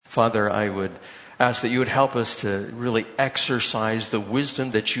Father, I would ask that you would help us to really exercise the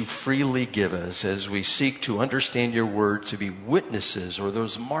wisdom that you freely give us as we seek to understand your word, to be witnesses or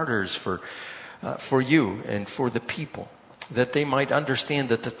those martyrs for you and for the people, that they might understand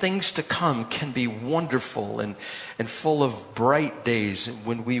that the things to come can be wonderful and full of bright days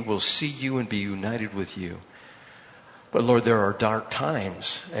when we will see you and be united with you. But Lord, there are dark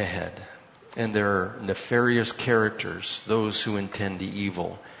times ahead, and there are nefarious characters, those who intend the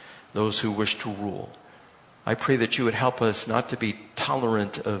evil, those who wish to rule. I pray that you would help us not to be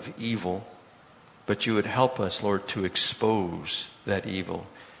tolerant of evil, but you would help us, Lord, to expose that evil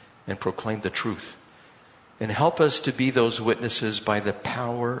and proclaim the truth. And help us to be those witnesses by the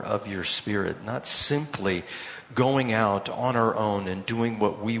power of your Spirit, not simply going out on our own and doing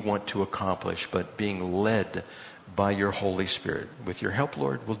what we want to accomplish, but being led by your Holy Spirit. With your help,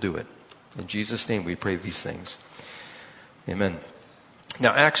 Lord, we'll do it. In Jesus' name we pray these things. Amen.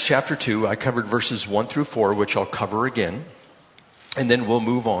 Now, Acts chapter 2, I covered verses 1 through 4, which I'll cover again. And then we'll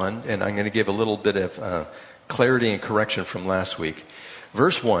move on, and I'm going to give a little bit of clarity and correction from last week.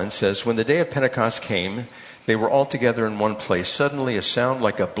 Verse 1 says, "When the day of Pentecost came, they were all together in one place. Suddenly a sound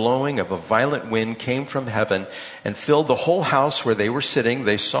like a blowing of a violent wind came from heaven and filled the whole house where they were sitting.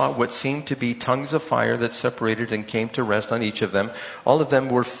 They saw what seemed to be tongues of fire that separated and came to rest on each of them. All of them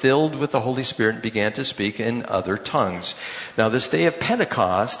were filled with the Holy Spirit and began to speak in other tongues." Now, this day of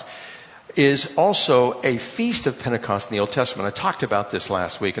Pentecost is also a feast of Pentecost in the Old Testament. I talked about this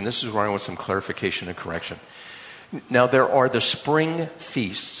last week, and this is where I want some clarification and correction. Now, there are the spring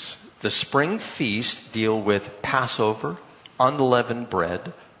feasts. The spring feasts deal with Passover, unleavened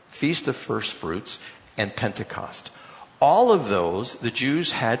bread, Feast of First Fruits, and Pentecost. All of those, the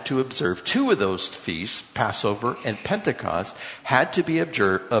Jews had to observe. Two of those feasts, Passover and Pentecost, had to be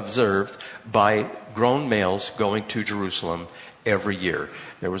observed by grown males going to Jerusalem every year.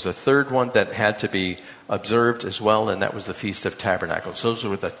 There was a third one that had to be observed as well, and that was the Feast of Tabernacles. Those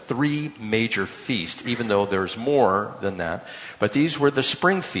were the three major feasts, even though there's more than that. But these were the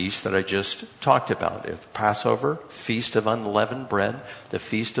spring feasts that I just talked about. Passover, Feast of Unleavened Bread, the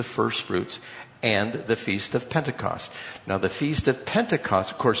Feast of First Fruits, and the Feast of Pentecost. Now, the Feast of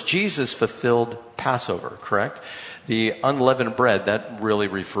Pentecost, of course, Jesus fulfilled Passover, correct? The unleavened bread, that really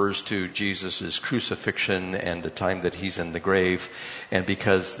refers to Jesus' crucifixion and the time that he's in the grave. And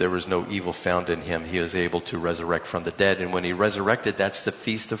because there was no evil found in him, he was able to resurrect from the dead. And when he resurrected, that's the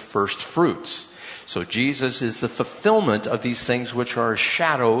Feast of First Fruits. So Jesus is the fulfillment of these things which are a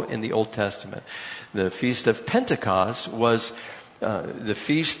shadow in the Old Testament. The Feast of Pentecost was the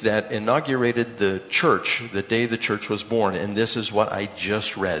feast that inaugurated the church, the day the church was born. And this is what I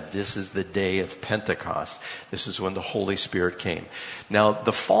just read. This is the day of Pentecost. This is when the Holy Spirit came. Now,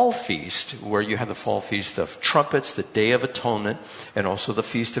 the fall feast, where you have the fall feast of trumpets, the Day of Atonement, and also the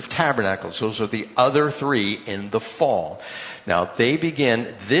Feast of Tabernacles. Those are the other three in the fall. Now,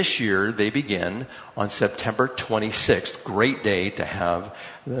 this year, they begin on September 26th. Great day to have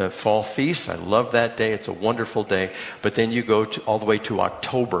the fall feast. I love that day. It's a wonderful day. But then you go all the way to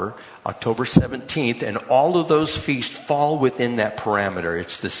October 17th, and all of those feasts fall within that parameter.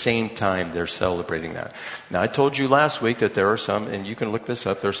 It's the same time they're celebrating that. Now, I told you last week that there are some, and you can look this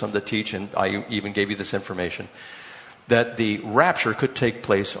up, there are some that teach, and I even gave you this information, that the rapture could take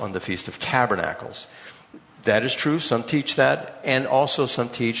place on the Feast of Tabernacles. That is true. Some teach that, and also some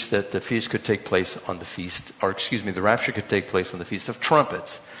teach that the feast could take place on the rapture could take place on the Feast of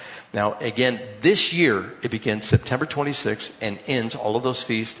Trumpets. Now, again, this year, it begins September 26th and ends, all of those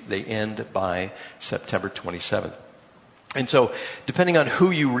feasts, they end by September 27th. And so, depending on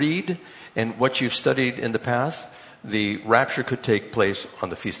who you read and what you've studied in the past, the rapture could take place on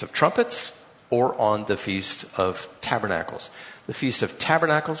the Feast of Trumpets or on the Feast of Tabernacles. The Feast of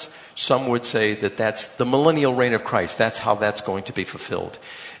Tabernacles, some would say that that's the millennial reign of Christ. That's how that's going to be fulfilled.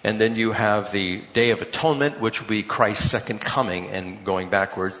 And then you have the Day of Atonement, which will be Christ's second coming. And going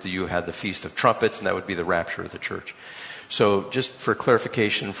backwards, you have the Feast of Trumpets, and that would be the rapture of the church. So just for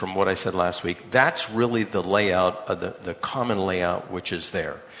clarification from what I said last week, that's really the layout, the common layout which is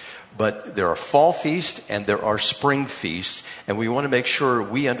there. But there are fall feasts and there are spring feasts, and we want to make sure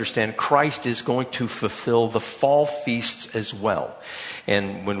we understand Christ is going to fulfill the fall feasts as well.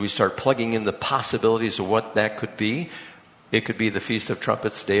 And when we start plugging in the possibilities of what that could be, it could be the Feast of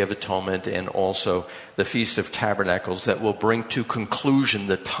Trumpets, Day of Atonement, and also the Feast of Tabernacles that will bring to conclusion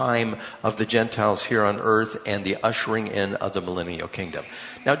the time of the Gentiles here on earth and the ushering in of the millennial kingdom.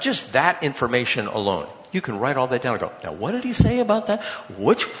 Now, just that information alone, You can write all that down and go, now what did he say about that?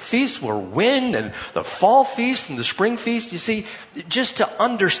 Which feasts were when? And the fall feast and the spring feast? You see, just to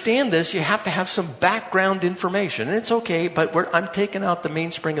understand this, you have to have some background information. And it's okay, but I'm taking out the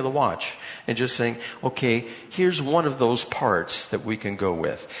mainspring of the watch and just saying, okay, here's one of those parts that we can go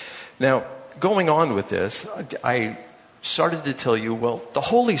with. Now, going on with this, I started to tell you, well, the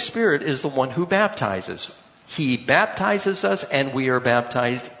Holy Spirit is the one who baptizes. He baptizes us, and we are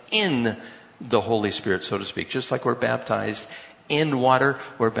baptized in the Holy Spirit, so to speak. Just like we're baptized in water,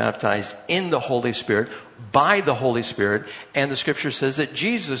 we're baptized in the Holy Spirit, by the Holy Spirit. And the scripture says that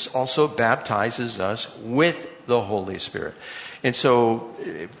Jesus also baptizes us with the Holy Spirit. And so,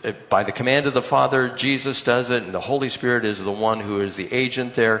 by the command of the Father, Jesus does it, and the Holy Spirit is the one who is the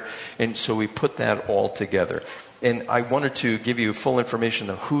agent there. And so we put that all together. And I wanted to give you full information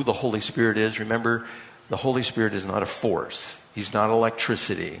of who the Holy Spirit is. Remember, the Holy Spirit is not a force. He's not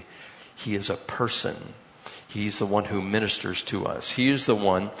electricity. He is a person. He's the one who ministers to us. He is the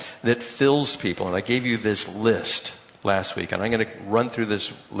one that fills people. And I gave you this list last week, and I'm going to run through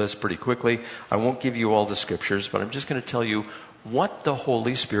this list pretty quickly. I won't give you all the scriptures, but I'm just going to tell you what the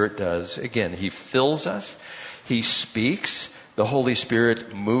Holy Spirit does. Again, He fills us. He speaks. The Holy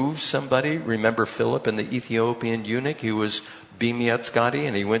Spirit moves somebody. Remember Philip and the Ethiopian eunuch? He was Bimiatzgadi,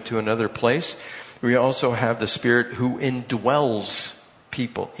 and he went to another place. We also have the Spirit who indwells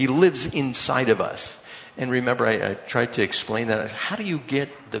people. He lives inside of us. And remember, I tried to explain that. How do you get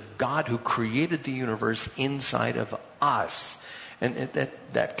the God who created the universe inside of us? And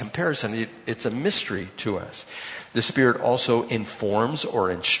that comparison, it's a mystery to us. The Spirit also informs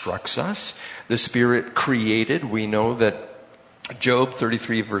or instructs us. The Spirit created. We know that Job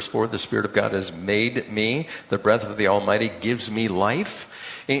 33 verse 4, the Spirit of God has made me. The breath of the Almighty gives me life.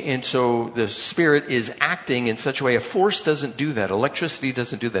 And so the Spirit is acting in such a way. A force doesn't do that. Electricity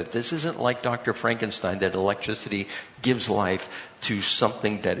doesn't do that. This isn't like Dr. Frankenstein, that electricity gives life to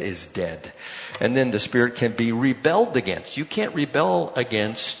something that is dead. And then the Spirit can be rebelled against. You can't rebel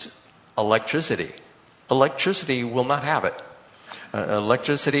against electricity. Electricity will not have it.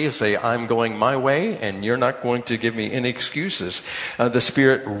 Electricity is say, I'm going my way, and you're not going to give me any excuses. The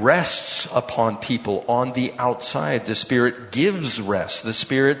Spirit rests upon people on the outside. The Spirit gives rest. The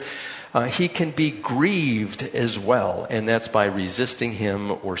Spirit, He can be grieved as well, and that's by resisting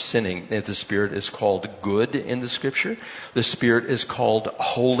Him or sinning. The Spirit is called good in the Scripture. The Spirit is called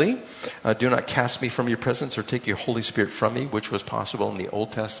holy. Do not cast me from your presence or take your Holy Spirit from me, which was possible in the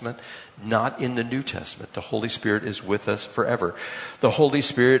Old Testament, not in the New Testament. The Holy Spirit is with us forever. The Holy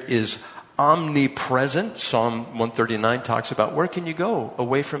Spirit is omnipresent. Psalm 139 talks about, where can you go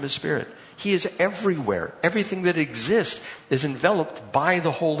away from His Spirit? He is everywhere. Everything that exists is enveloped by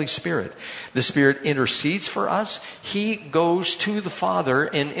the Holy Spirit. The Spirit intercedes for us. He goes to the Father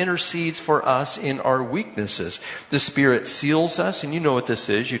and intercedes for us in our weaknesses. The Spirit seals us, and you know what this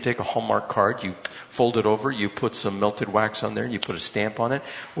is. You take a Hallmark card, you fold it over, you put some melted wax on there, and you put a stamp on it.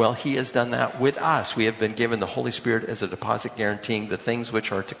 Well, He has done that with us. We have been given the Holy Spirit as a deposit guaranteeing the things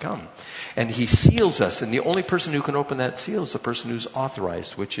which are to come. And He seals us, and the only person who can open that seal is the person who's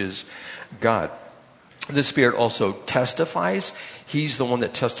authorized, which is God. The Spirit also testifies. He's the one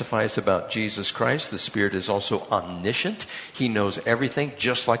that testifies about Jesus Christ. The Spirit is also omniscient. He knows everything,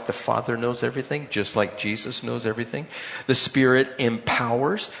 just like the Father knows everything, just like Jesus knows everything. The Spirit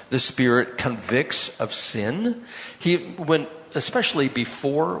empowers. The Spirit convicts of sin. Especially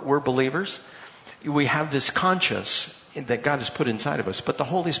before we're believers, we have this conscience that God has put inside of us. But the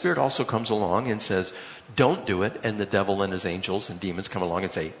Holy Spirit also comes along and says, don't do it. And the devil and his angels and demons come along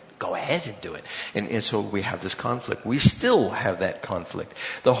and say, go ahead and do it. And so we have this conflict. We still have that conflict.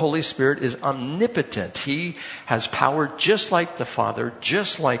 The Holy Spirit is omnipotent. He has power just like the Father,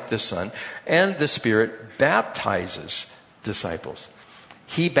 just like the Son. And the Spirit baptizes disciples.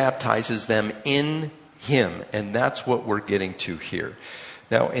 He baptizes them in Him. And that's what we're getting to here.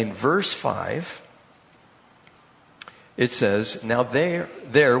 Now in verse 5, it says, now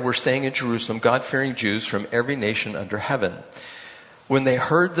there were staying in Jerusalem God-fearing Jews from every nation under heaven. When they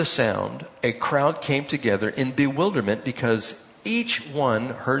heard the sound, a crowd came together in bewilderment because each one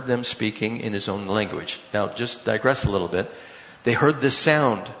heard them speaking in his own language. Now, just digress a little bit. They heard this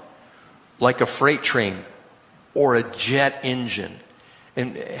sound like a freight train or a jet engine.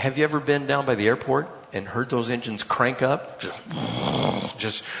 And have you ever been down by the airport and heard those engines crank up?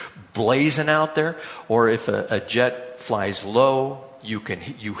 Just blazing out there. Or if a jet flies low, you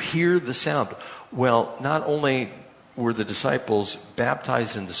hear the sound. Well, not only were the disciples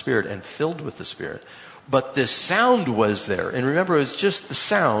baptized in the Spirit and filled with the Spirit, but this sound was there. And remember, it was just the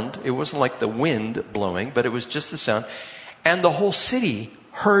sound. It wasn't like the wind blowing, but it was just the sound. And the whole city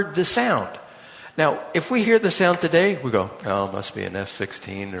heard the sound. Now, if we hear the sound today, we go, oh, it must be an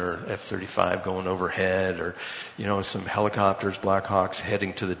F-16 or F-35 going overhead, or, some helicopters, Black Hawks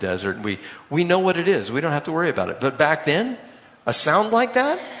heading to the desert. We know what it is. We don't have to worry about it. But back then, a sound like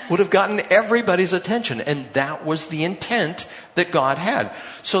that would have gotten everybody's attention. And that was the intent that God had.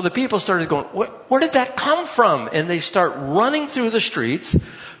 So the people started going, where did that come from? And they start running through the streets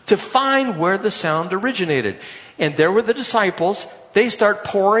to find where the sound originated. And there were the disciples. They start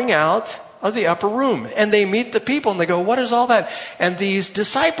pouring out of the upper room. And they meet the people and they go, what is all that? And these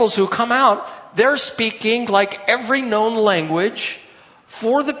disciples who come out, they're speaking like every known language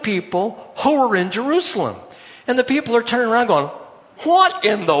for the people who are in Jerusalem. And the people are turning around going, what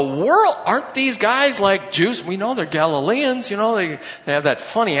in the world? Aren't these guys like Jews? We know they're Galileans. They have that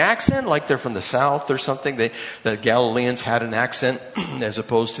funny accent like they're from the south or something. The Galileans had an accent as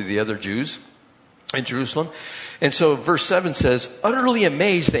opposed to the other Jews in Jerusalem. And so verse 7 says, utterly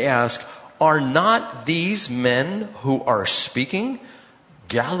amazed they ask, are not these men who are speaking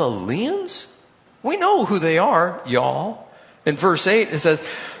Galileans? We know who they are, y'all. In verse 8 it says,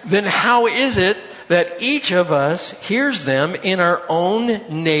 then how is it that each of us hears them in our own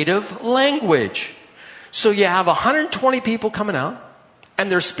native language? So you have 120 people coming out, and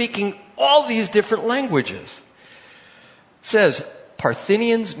they're speaking all these different languages. It says,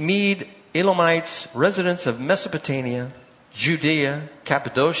 Parthians, Mede, Elamites, residents of Mesopotamia, Judea,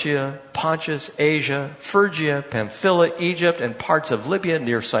 Cappadocia, Pontus, Asia, Phrygia, Pamphylia, Egypt, and parts of Libya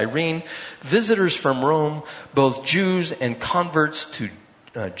near Cyrene, visitors from Rome, both Jews and converts to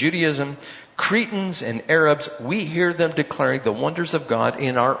Judaism, Cretans and Arabs, we hear them declaring the wonders of God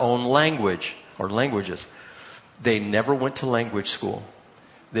in our own language, or languages. They never went to language school.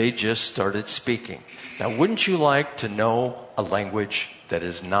 They just started speaking. Now, wouldn't you like to know a language that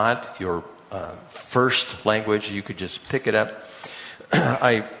is not your first language? You could just pick it up.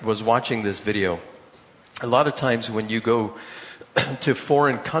 I was watching this video. A lot of times when you go to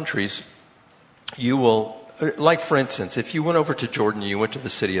foreign countries, you will, like for instance, if you went over to Jordan, you went to the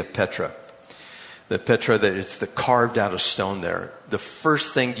city of Petra. The Petra, that it's the carved out of stone there. The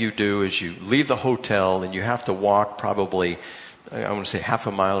first thing you do is you leave the hotel and you have to walk probably, I want to say half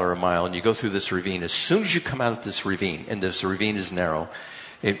a mile or a mile, and you go through this ravine. As soon as you come out of this ravine, and this ravine is narrow,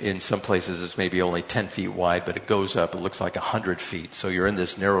 in some places it's maybe only 10 feet wide, but it goes up, it looks like 100 feet. So you're in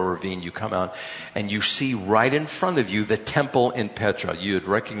this narrow ravine, you come out, and you see right in front of you the temple in Petra. You'd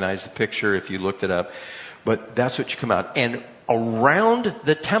recognize the picture if you looked it up, but that's what you come out. And around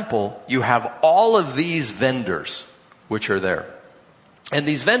the temple, you have all of these vendors, which are there. And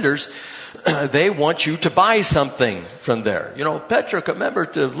these vendors, they want you to buy something from there. Petra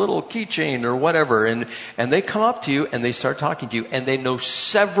commemorative little keychain or whatever. And they come up to you and they start talking to you, and they know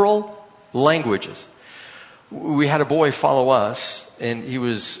several languages. We had a boy follow us, and he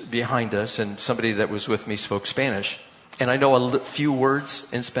was behind us, and somebody that was with me spoke Spanish. And I know a few words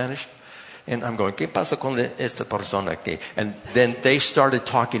in Spanish. And I'm going, ¿Qué pasa con esta persona aquí? And then they started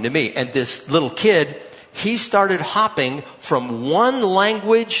talking to me. And this little kid, he started hopping from one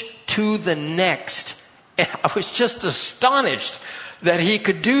language to the next. And I was just astonished that he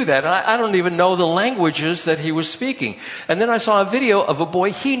could do that. I don't even know the languages that he was speaking. And then I saw a video of a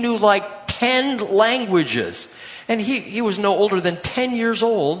boy, he knew like 10 languages. And he was no older than 10 years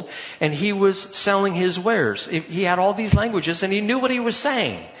old, and he was selling his wares. He had all these languages, and he knew what he was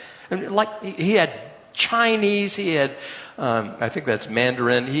saying. Like he had Chinese, he had, I think that's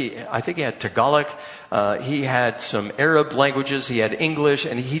Mandarin. I think he had Tagalog. He had some Arab languages. He had English,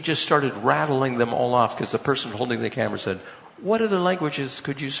 and he just started rattling them all off because the person holding the camera said, "What other languages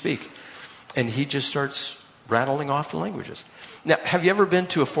could you speak?" And he just starts rattling off the languages. Now, have you ever been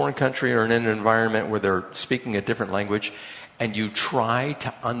to a foreign country or in an environment where they're speaking a different language, and you try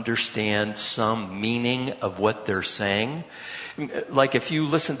to understand some meaning of what they're saying? Like if you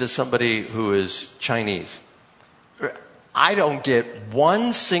listen to somebody who is Chinese, I don't get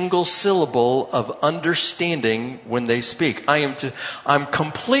one single syllable of understanding when they speak. I'm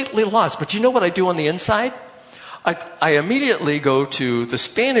completely lost. But you know what I do on the inside? I immediately go to the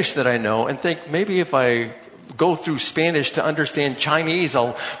Spanish that I know and think maybe if I go through Spanish to understand Chinese,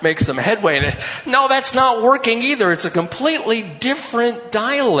 I'll make some headway in it. No, that's not working either. It's a completely different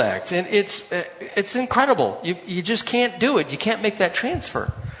dialect, and it's incredible. You just can't do it. You can't make that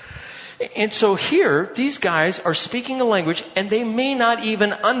transfer. And so here, these guys are speaking a language, and they may not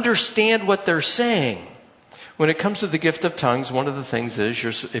even understand what they're saying. When it comes to the gift of tongues, one of the things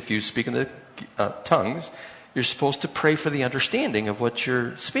is if you speak in the tongues, you're supposed to pray for the understanding of what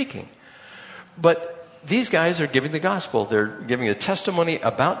you're speaking. But these guys are giving the gospel. They're giving a testimony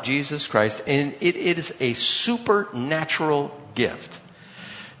about Jesus Christ, and it is a supernatural gift.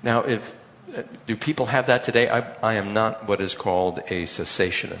 Now, if Do people have that today? I am not what is called a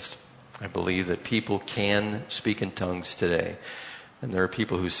cessationist. I believe that people can speak in tongues today. And there are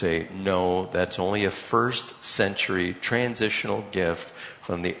people who say, no, that's only a first century transitional gift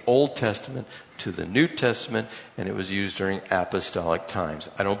from the Old Testament to the New Testament, and it was used during apostolic times.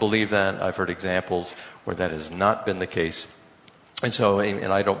 I don't believe that. I've heard examples where that has not been the case.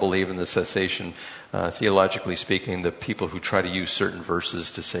 And I don't believe in the cessation, theologically speaking, the people who try to use certain verses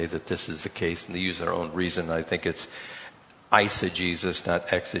to say that this is the case, and they use their own reason. I think it's eisegesis,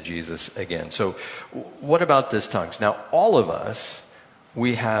 not exegesis again. So what about this tongues? Now, all of us,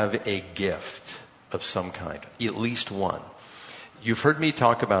 we have a gift of some kind, at least one. You've heard me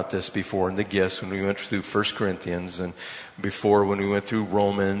talk about this before in the gifts when we went through 1 Corinthians and before when we went through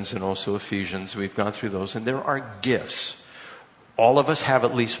Romans and also Ephesians. We've gone through those, and there are gifts. All of us have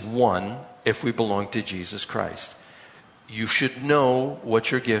at least one if we belong to Jesus Christ. You should know what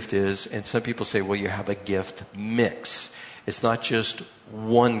your gift is, and some people say, well, you have a gift mix. It's not just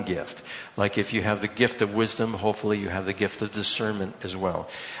one gift. Like if you have the gift of wisdom, hopefully you have the gift of discernment as well.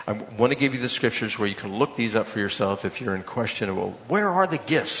 I want to give you the scriptures where you can look these up for yourself if you're in question. Well, where are the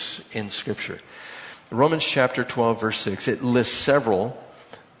gifts in Scripture? Romans chapter 12, verse 6, it lists several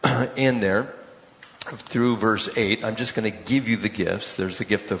in there through verse 8. I'm just going to give you the gifts. There's the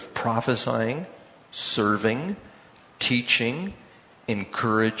gift of prophesying, serving, teaching,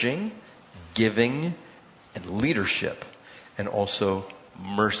 encouraging, giving, and leadership. And also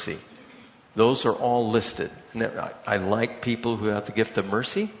mercy. Those are all listed. I like people who have the gift of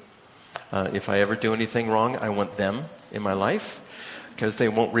mercy. If I ever do anything wrong, I want them in my life because they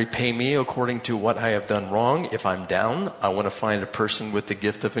won't repay me according to what I have done wrong. If I'm down, I want to find a person with the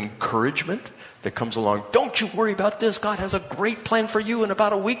gift of encouragement that comes along. Don't you worry about this. God has a great plan for you. In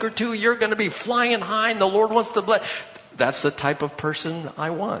about a week or two, you're going to be flying high and the Lord wants to bless. That's the type of person I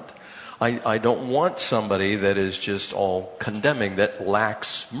want. I don't want somebody that is just all condemning, that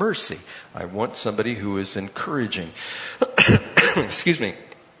lacks mercy. I want somebody who is encouraging. Excuse me.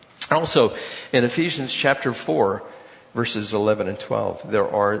 Also, in Ephesians chapter 4, verses 11 and 12, there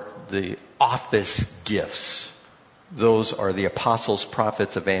are the office gifts. Those are the apostles,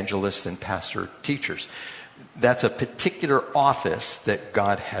 prophets, evangelists, and pastor teachers. That's a particular office that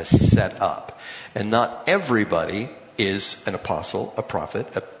God has set up. And not everybody is an apostle, a prophet,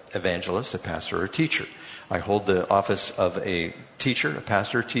 a evangelist, a pastor, or a teacher. I hold the office of a teacher, a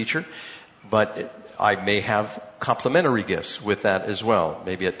pastor, teacher, but I may have complementary gifts with that as well.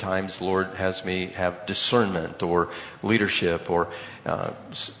 Maybe at times the Lord has me have discernment or leadership or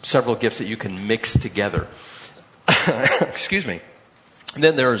several gifts that you can mix together. Excuse me. And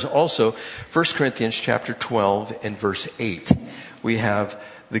then there is also 1 Corinthians chapter 12 and verse 8. We have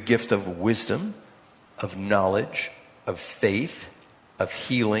the gift of wisdom, of knowledge, of faith, of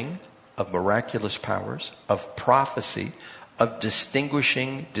healing, of miraculous powers, of prophecy, of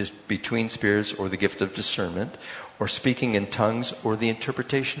distinguishing between spirits or the gift of discernment, or speaking in tongues or the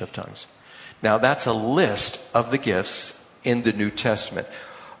interpretation of tongues. Now that's a list of the gifts in the New Testament.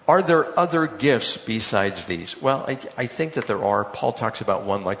 Are there other gifts besides these? Well, I think that there are. Paul talks about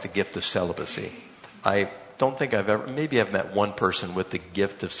one like the gift of celibacy. I don't think maybe I've met one person with the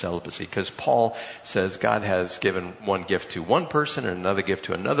gift of celibacy, because Paul says God has given one gift to one person and another gift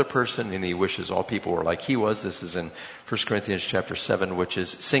to another person, and he wishes all people were like he was. This is in 1 Corinthians chapter 7, which is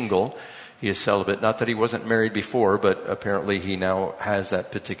single. He is celibate. Not that he wasn't married before, but apparently he now has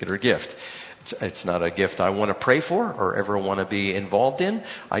that particular gift. It's not a gift I want to pray for or ever want to be involved in.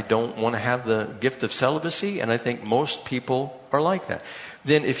 I don't want to have the gift of celibacy, and I think most people are like that.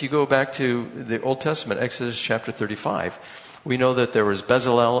 Then if you go back to the Old Testament, Exodus chapter 35, we know that there was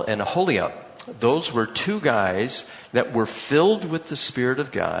Bezalel and Aholiab. Those were two guys that were filled with the Spirit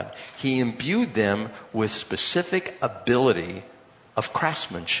of God. He imbued them with specific ability of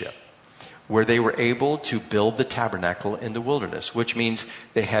craftsmanship, where they were able to build the tabernacle in the wilderness, which means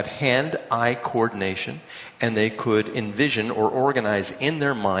they had hand-eye coordination and they could envision or organize in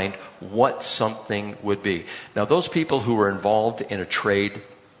their mind what something would be. Now, those people who were involved in a trade,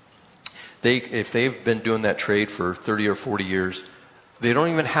 if they've been doing that trade for 30 or 40 years, they don't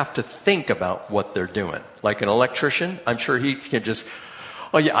even have to think about what they're doing. Like an electrician, I'm sure he can just,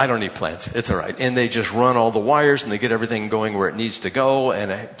 oh yeah, I don't need plans. It's all right. And they just run all the wires and they get everything going where it needs to go.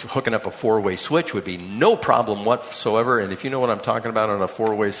 And hooking up a 4-way switch would be no problem whatsoever. And if you know what I'm talking about on a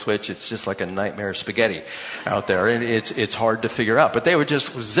 4-way switch, it's just like a nightmare spaghetti out there. And it's hard to figure out. But they would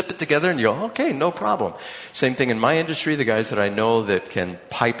just zip it together and you go, okay, no problem. Same thing in my industry. The guys that I know that can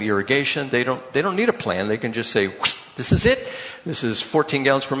pipe irrigation, they don't need a plan. They can just say, this is it. This is 14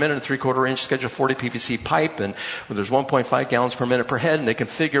 gallons per minute, a 3/4 inch Schedule 40 PVC pipe, and there's 1.5 gallons per minute per head, and they can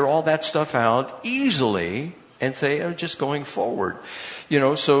figure all that stuff out easily and say, oh, just going forward.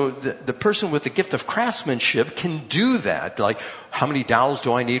 So the person with the gift of craftsmanship can do that. Like, how many dowels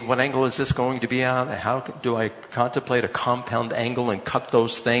do I need? What angle is this going to be at? How do I contemplate a compound angle and cut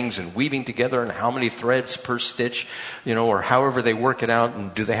those things and weaving together, and how many threads per stitch, or however they work it out,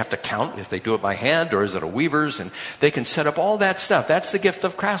 and do they have to count if they do it by hand, or is it a weaver's? And they can set up all that stuff. That's the gift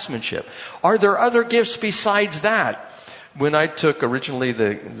of craftsmanship. Are there other gifts besides that? When I took originally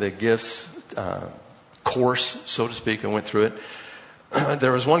the gifts course, so to speak, and went through it,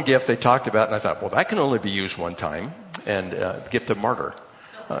 there was one gift they talked about, and I thought, well, that can only be used one time, and the gift of martyr.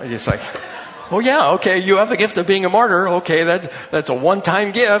 It's like, oh yeah, okay, you have the gift of being a martyr. Okay, that's a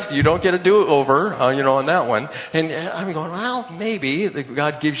one-time gift. You don't get a do-over, on that one. And I'm going, well, maybe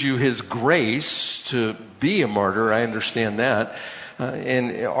God gives you His grace to be a martyr. I understand that.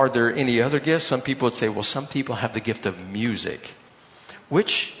 And are there any other gifts? Some people would say, well, some people have the gift of music,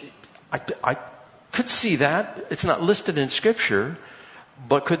 which I could see that. It's not listed in Scripture,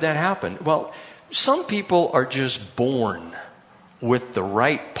 but could that happen? Well, some people are just born with the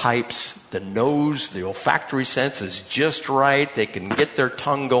right pipes. The nose, the olfactory sense is just right. They can get their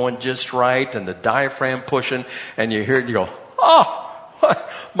tongue going just right, and the diaphragm pushing, and you hear it and you go, oh,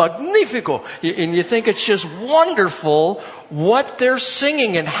 magnifico. And you think it's just wonderful what they're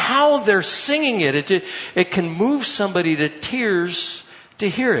singing and how they're singing it. It can move somebody to tears to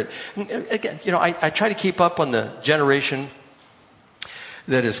hear it. Again, I try to keep up on the generation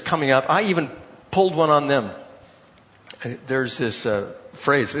that is coming up. I even pulled one on them. There's this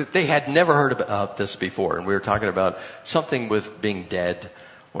phrase. They had never heard about this before, and we were talking about something with being dead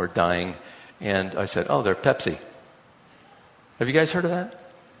or dying, and I said, oh, they're Pepsi. Have you guys heard of that?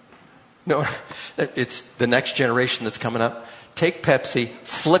 No, it's the next generation that's coming up. Take Pepsi,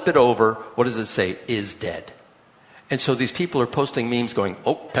 flip it over. What does it say? Is dead. And so these people are posting memes going,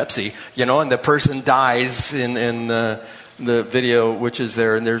 oh, Pepsi, and the person dies in the video which is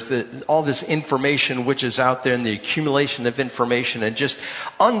there, and there's all this information which is out there, and the accumulation of information, and just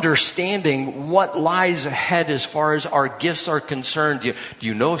understanding what lies ahead as far as our gifts are concerned. Do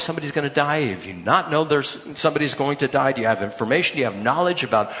you know if somebody's going to die? If you not know somebody's going to die, do you have information? Do you have knowledge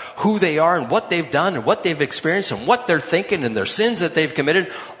about who they are and what they've done and what they've experienced and what they're thinking and their sins that they've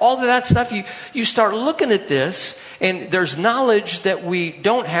committed? All of that stuff, you start looking at this, and there's knowledge that we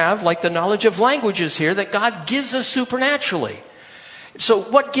don't have, like the knowledge of languages here, that God gives us supernaturally. So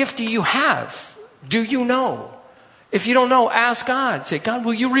what gift do you have? Do you know? If you don't know, ask God. Say, God,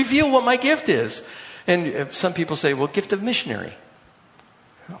 will you reveal what my gift is? And some people say, well, gift of missionary.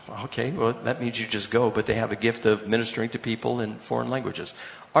 Okay, well, that means you just go, but they have a gift of ministering to people in foreign languages.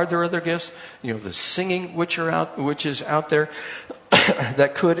 Are there other gifts? The singing which is out there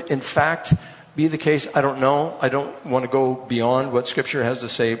that could, in fact, be the case. I don't know. I don't want to go beyond what Scripture has to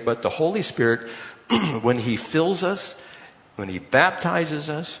say, but the Holy Spirit, when He fills us, when He baptizes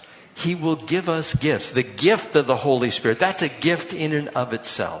us, He will give us gifts. The gift of the Holy Spirit, that's a gift in and of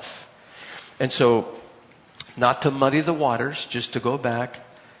itself. And so, not to muddy the waters, just to go back,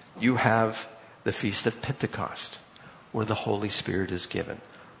 you have the Feast of Pentecost, where the Holy Spirit is given.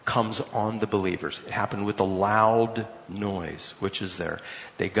 Comes on the believers. It happened with a loud noise, which is there.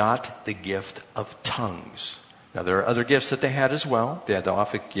 They got the gift of tongues. Now, there are other gifts that they had as well. They had the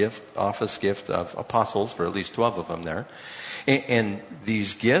office gift of apostles, for at least 12 of them there. And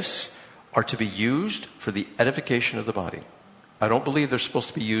these gifts are to be used for the edification of the body. I don't believe they're supposed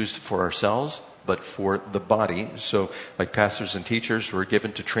to be used for ourselves, but for the body. So, like pastors and teachers were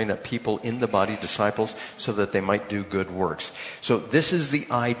given to train up people in the body, disciples, so that they might do good works. So this is the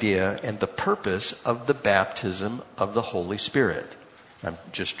idea and the purpose of the baptism of the Holy Spirit. I'm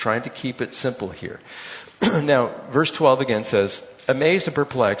just trying to keep it simple here. Now, verse 12 again says, amazed and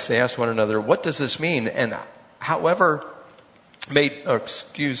perplexed, they asked one another, what does this mean? And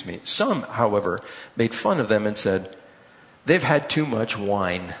some, however, made fun of them and said, they've had too much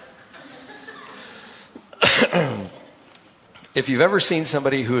wine. If you've ever seen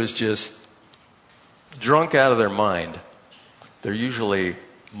somebody who is just drunk out of their mind, they're usually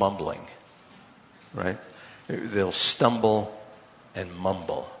mumbling, right? They'll stumble and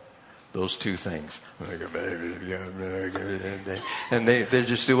mumble. Those two things. And they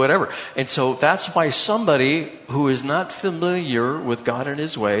just do whatever. And so that's why somebody who is not familiar with God and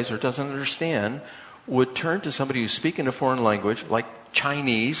His ways or doesn't understand would turn to somebody who's speaking a foreign language, like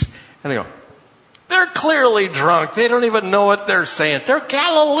Chinese, and they go, they're clearly drunk. They don't even know what they're saying. They're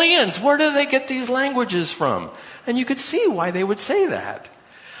Galileans. Where do they get these languages from? And you could see why they would say that.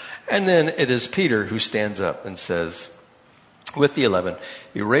 And then it is Peter who stands up and says, with the 11,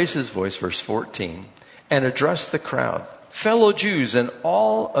 he raised his voice, verse 14, and addressed the crowd. Fellow Jews and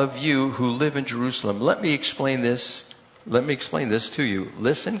all of you who live in Jerusalem, let me explain this to you.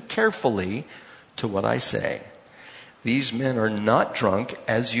 Listen carefully to what I say. These men are not drunk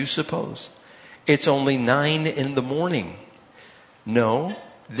as you suppose. It's only 9 a.m. No,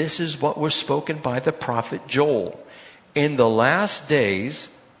 this is what was spoken by the prophet Joel. In the last days,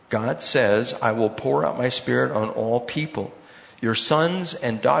 God says, I will pour out my spirit on all people. Your sons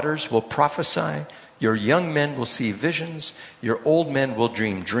and daughters will prophesy. Your young men will see visions. Your old men will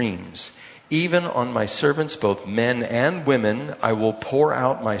dream dreams. Even on my servants, both men and women, I will pour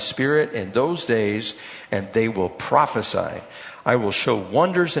out my spirit in those days, and they will prophesy. I will show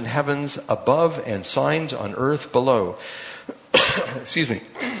wonders in heavens above and signs on earth below. Excuse me.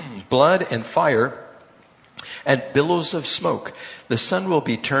 Blood and fire and billows of smoke. The sun will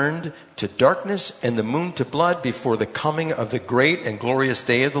be turned to darkness and the moon to blood before the coming of the great and glorious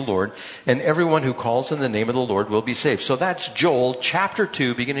day of the Lord. And everyone who calls in the name of the Lord will be saved. So that's Joel chapter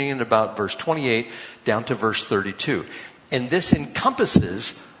 2, beginning in about verse 28 down to verse 32. And this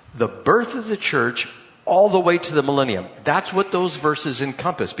encompasses the birth of the church all the way to the millennium. That's what those verses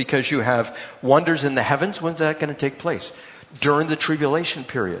encompass, because you have wonders in the heavens. When's that going to take place? During the tribulation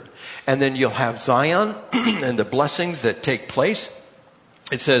period. And then you'll have Zion and the blessings that take place.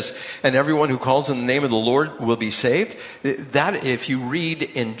 It says, and everyone who calls in the name of the Lord will be saved. That, if you read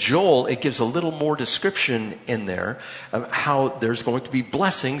in Joel, it gives a little more description in there of how there's going to be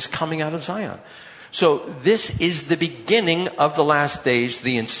blessings coming out of Zion. So this is the beginning of the last days,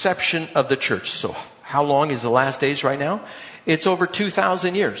 the inception of the church. So how long is the last days right now? It's over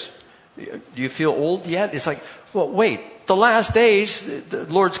 2,000 years. Do you feel old yet? It's like, well, wait. The last days, the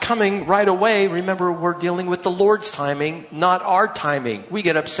Lord's coming right away. Remember, we're dealing with the Lord's timing, not our timing. We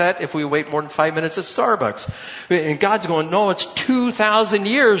get upset if we wait more than 5 minutes at Starbucks. And God's going, no, it's 2,000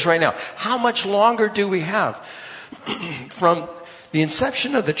 years right now. How much longer do we have? From the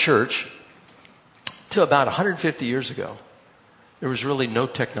inception of the church to about 150 years ago, there was really no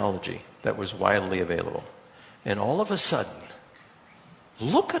technology that was widely available. And all of a sudden,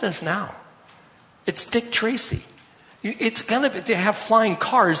 look at us now. It's Dick Tracy. It's going to have flying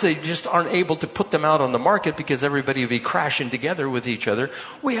cars. They just aren't able to put them out on the market because everybody will be crashing together with each other.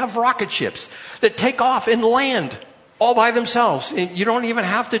 We have rocket ships that take off and land all by themselves. And you don't even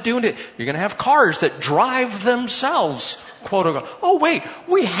have to do it. You're going to have cars that drive themselves, quote unquote. Oh, wait,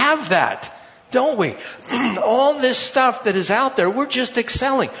 we have that, don't we? All this stuff that is out there, we're just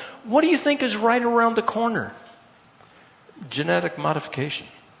excelling. What do you think is right around the corner? Genetic modification.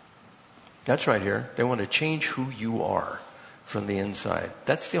 That's right here. They want to change who you are from the inside.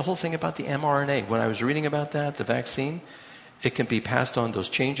 That's the whole thing about the mRNA. When I was reading about that, the vaccine, it can be passed on. Those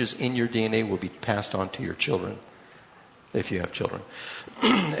changes in your DNA will be passed on to your children, if you have children.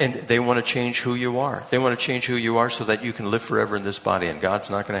 And they want to change who you are. They want to change who you are so that you can live forever in this body. And God's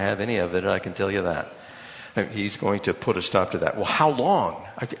not going to have any of it, I can tell you that. He's going to put a stop to that. Well, how long?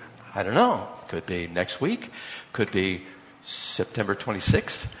 I don't know. Could be next week. Could be September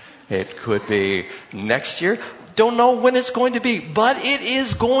 26th. It could be next year. Don't know when it's going to be, but it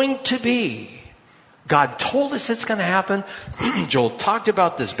is going to be. God told us it's going to happen. Joel talked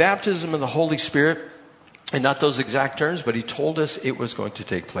about this baptism of the Holy Spirit, and not those exact terms, but he told us it was going to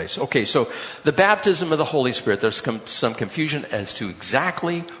take place. Okay, so the baptism of the Holy Spirit, there's some confusion as to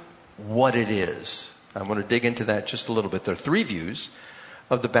exactly what it is. I want to dig into that just a little bit. There are 3 views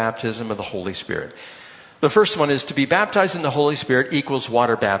of the baptism of the Holy Spirit. The first one is to be baptized in the Holy Spirit equals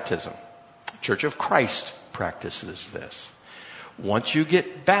water baptism. Church of Christ practices this. Once you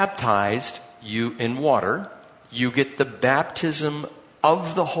get baptized in water, you get the baptism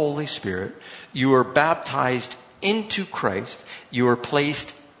of the Holy Spirit. You are baptized into Christ. You are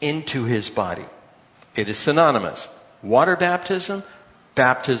placed into his body. It is synonymous. Water baptism,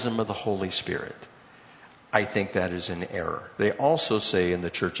 baptism of the Holy Spirit. I think that is an error. They also say in the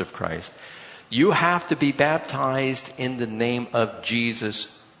Church of Christ, you have to be baptized in the name of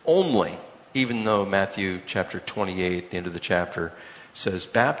Jesus only, even though Matthew chapter 28, the end of the chapter, says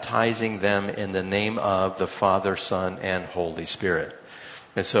baptizing them in the name of the Father, Son, and Holy Spirit.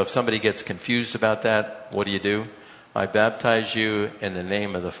 And so if somebody gets confused about that, what do? I baptize you in the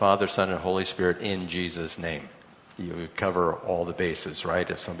name of the Father, Son, and Holy Spirit in Jesus' name. You cover all the bases, right?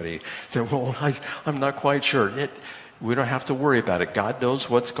 If somebody says, well, I'm not quite sure. We don't have to worry about it. God knows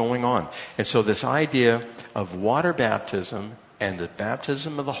what's going on. And so this idea of water baptism and the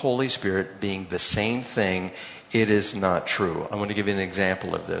baptism of the Holy Spirit being the same thing, it is not true. I want to give you an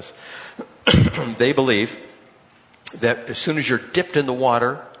example of this. They believe that as soon as you're dipped in the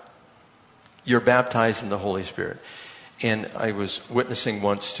water, you're baptized in the Holy Spirit. And I was witnessing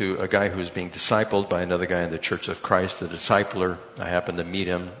once to a guy who was being discipled by another guy in the Church of Christ, the discipler. I happened to meet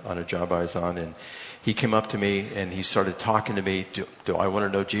him on a job I was on, and he came up to me and he started talking to me. Do I want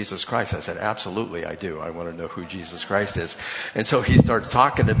to know Jesus Christ? I said, absolutely, I do. I want to know who Jesus Christ is. And so he started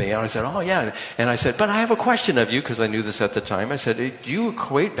talking to me, and I said, oh yeah. And I said, but I have a question of you, because I knew this at the time. I said, do you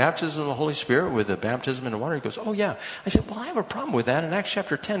equate baptism of the Holy Spirit with the baptism in the water? He goes, oh yeah. I said, well, I have a problem with that. In Acts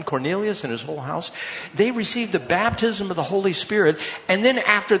chapter 10, Cornelius and his whole house, they received the baptism of the Holy Spirit. And then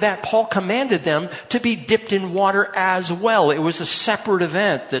after that, Paul commanded them to be dipped in water as well. It was a separate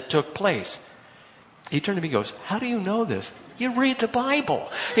event that took place. He turned to me and goes, how do you know this? You read the Bible.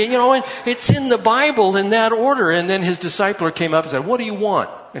 And it's in the Bible in that order. And then his discipler came up and said, what do you want?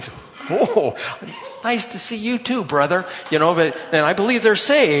 I said, oh, nice to see you too, brother. And I believe they're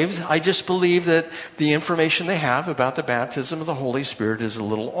saved. I just believe that the information they have about the baptism of the Holy Spirit is a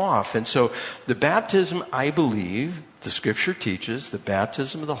little off. And so the baptism, I believe, the Scripture teaches, the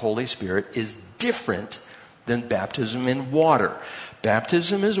baptism of the Holy Spirit is different than baptism in water.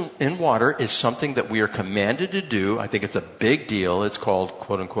 Baptism in water is something that we are commanded to do. I think it's a big deal. It's called,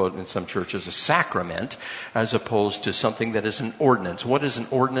 quote unquote, in some churches, a sacrament, as opposed to something that is an ordinance. What is an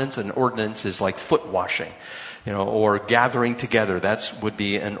ordinance? An ordinance is like foot washing, or gathering together. That would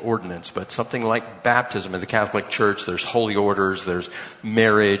be an ordinance. But something like baptism in the Catholic Church, there's holy orders, there's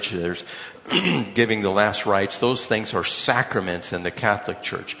marriage, there's giving the last rites. Those things are sacraments in the Catholic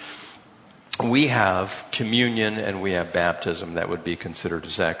Church. We have communion and we have baptism that would be considered a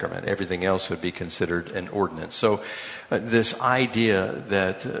sacrament. Everything else would be considered an ordinance. So this idea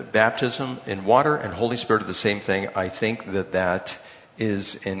that baptism in water and Holy Spirit are the same thing, I think that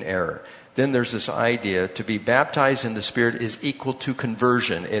is in error. Then there's this idea to be baptized in the Spirit is equal to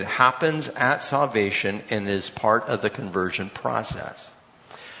conversion. It happens at salvation and is part of the conversion process.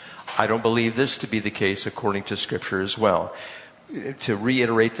 I don't believe this to be the case according to Scripture as well. To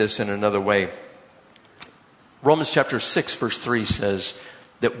reiterate this in another way, Romans chapter 6 verse 3 says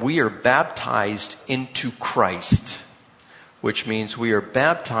that we are baptized into Christ, which means we are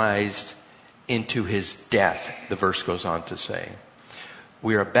baptized into his death, the verse goes on to say.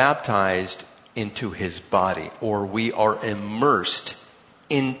 We are baptized into his body, or we are immersed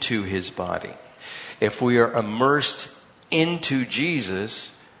into his body. If we are immersed into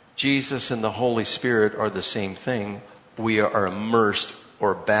Jesus, Jesus and the Holy Spirit are the same thing. We are immersed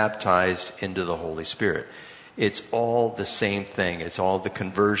or baptized into the Holy Spirit. It's all the same thing. It's all the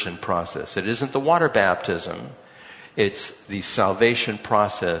conversion process. It isn't the water baptism. It's the salvation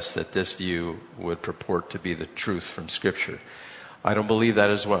process that this view would purport to be the truth from Scripture. I don't believe that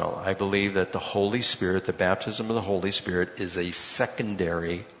as well. I believe that the Holy Spirit, the baptism of the Holy Spirit, is a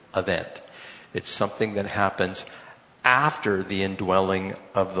secondary event. It's something that happens after the indwelling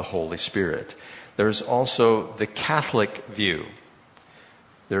of the Holy Spirit. There's also the Catholic view.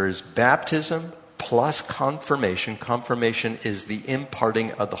 There is baptism plus confirmation. Confirmation is the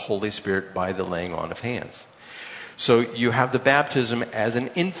imparting of the Holy Spirit by the laying on of hands. So you have the baptism as an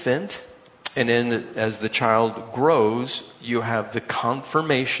infant, and then as the child grows, you have the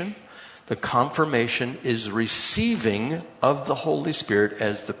confirmation. The confirmation is receiving of the Holy Spirit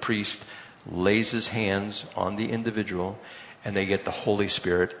as the priest lays his hands on the individual, and they get the Holy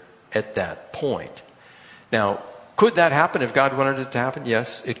Spirit at that point. Now, could that happen if God wanted it to happen?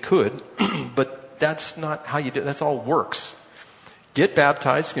 Yes, it could. But that's not how you do it. That's all works. Get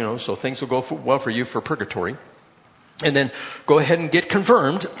baptized, so things will go well for you for purgatory. And then go ahead and get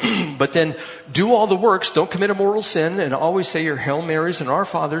confirmed. But then do all the works. Don't commit a mortal sin. And always say your Hail Marys and Our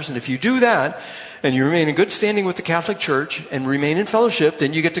Fathers. And if you do that, and you remain in good standing with the Catholic Church and remain in fellowship,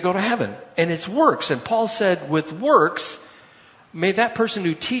 then you get to go to heaven. And it's works. And Paul said, with works, may that person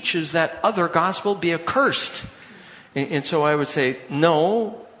who teaches that other gospel be accursed. And so I would say,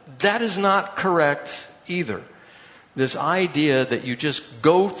 no, that is not correct either. This idea that you just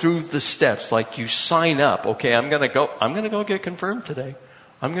go through the steps, like you sign up. Okay, I'm going to go get confirmed today.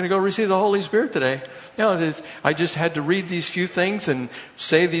 I'm going to go receive the Holy Spirit today. I just had to read these few things and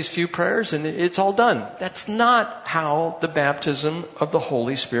say these few prayers and it's all done. That's not how the baptism of the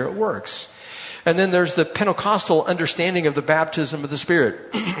Holy Spirit works. And then there's the Pentecostal understanding of the baptism of the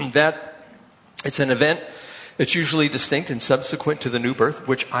Spirit. That it's an event that's usually distinct and subsequent to the new birth,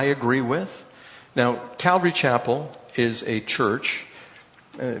 which I agree with. Now, Calvary Chapel is a church,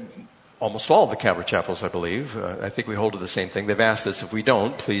 almost all of the Calvary Chapels, I believe. I think we hold to the same thing. They've asked us, if we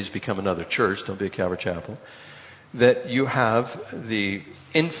don't, please become another church. Don't be a Calvary Chapel. That you have the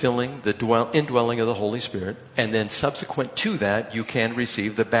infilling, the indwelling of the Holy Spirit, and then subsequent to that, you can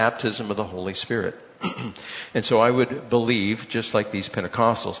receive the baptism of the Holy Spirit. And so I would believe, just like these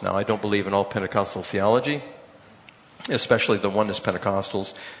Pentecostals. Now, I don't believe in all Pentecostal theology. especially the oneness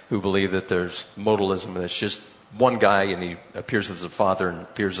Pentecostals who believe that there's modalism, and it's just one guy and he appears as the Father and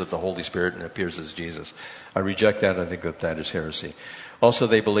appears as the Holy Spirit and appears as Jesus. I reject that. I think that that is heresy. Also,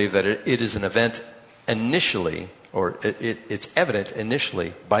 they believe that it is an event initially, or it's evident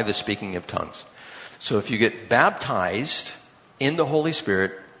initially by the speaking of tongues. So if you get baptized in the Holy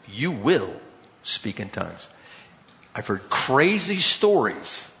Spirit, you will speak in tongues. I've heard crazy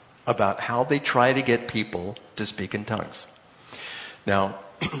stories about how they try to get people to speak in tongues. Now,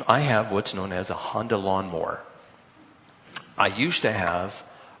 I have what's known as a Honda lawnmower. I used to have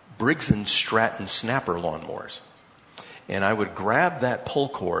Briggs & Stratton snapper lawnmowers. And I would grab that pull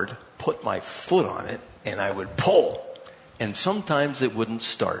cord, put my foot on it, and I would pull. And sometimes it wouldn't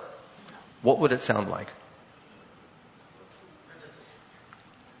start. What would it sound like?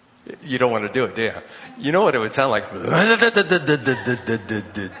 You don't want to do it, do you? You know what it would sound like?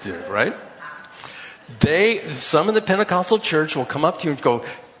 Right? Some of the Pentecostal church will come up to you and go,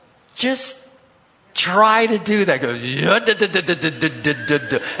 just try to do that. Go,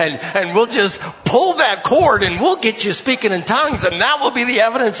 and we'll just pull that cord and we'll get you speaking in tongues, and that will be the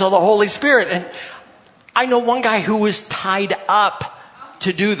evidence of the Holy Spirit. And I know one guy who was tied up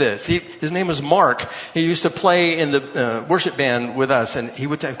to do this. His name was Mark. He used to play in the worship band with us, and he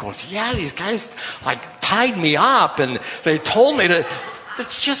would go, yeah, these guys tied me up, and they told me to.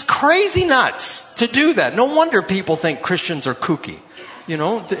 It's just crazy nuts to do that. No wonder people think Christians are kooky,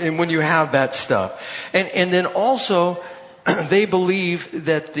 when you have that stuff. And then also, they believe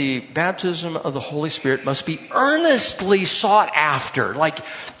that the baptism of the Holy Spirit must be earnestly sought after. Like,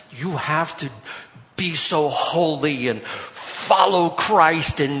 you have to be so holy and follow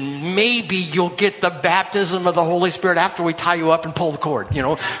Christ, and maybe you'll get the baptism of the Holy Spirit after we tie you up and pull the cord,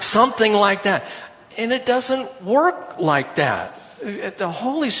 something like that. And it doesn't work like that. The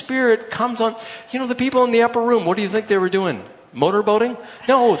Holy Spirit comes on, the people in the upper room, what do you think they were doing? Motorboating?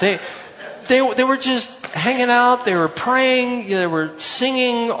 No, they were just hanging out, they were praying, they were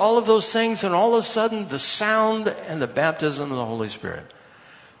singing, all of those things, and all of a sudden the sound and the baptism of the Holy Spirit.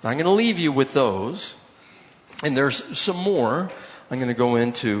 Now, I'm going to leave you with those. And there's some more. I'm going to go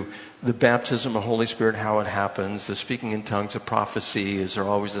into the baptism of the Holy Spirit, how it happens, the speaking in tongues, the prophecy, is there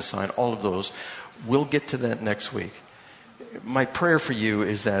always a sign, all of those. We'll get to that next week. My prayer for you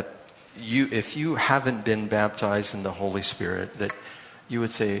is that if you haven't been baptized in the Holy Spirit, that you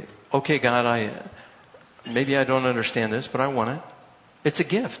would say, okay, God, maybe I don't understand this, but I want it. It's a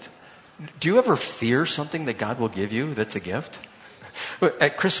gift. Do you ever fear something that God will give you that's a gift?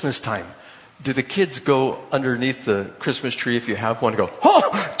 At Christmas time, do the kids go underneath the Christmas tree, if you have one, and go,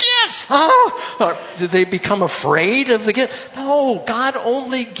 oh, gifts! Oh! Or do they become afraid of the gift? No, God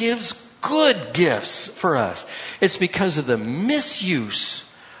only gives good gifts for us. It's because of the misuse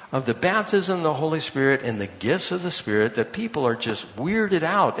of the baptism of the Holy Spirit and the gifts of the Spirit that people are just weirded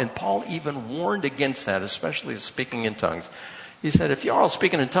out. And Paul even warned against that, especially speaking in tongues. He said, if you're all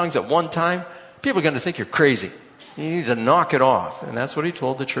speaking in tongues at one time, people are going to think you're crazy. You need to knock it off. And that's what he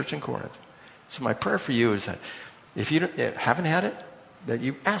told the church in Corinth. So my prayer for you is that if you haven't had it, that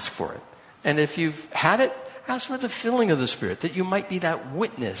you ask for it. And if you've had it, ask for the filling of the Spirit, that you might be that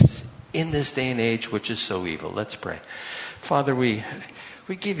witness in this day and age, which is so evil. Let's pray. Father, we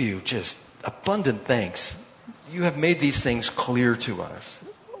give you just abundant thanks. You have made these things clear to us.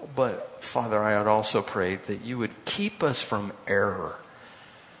 But Father, I would also pray that you would keep us from error,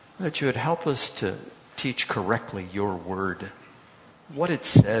 that you would help us to teach correctly your word, what it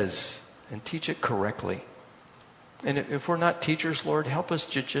says, and teach it correctly. And if we're not teachers, Lord, help us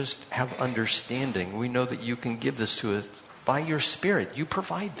to just have understanding. We know that you can give this to us by your Spirit. You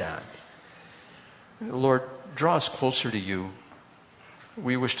provide that. Lord, draw us closer to you.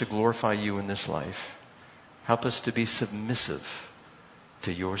 We wish to glorify you in this life. Help us to be submissive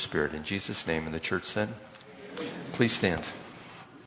to your Spirit. In Jesus' name, and the church said, please stand.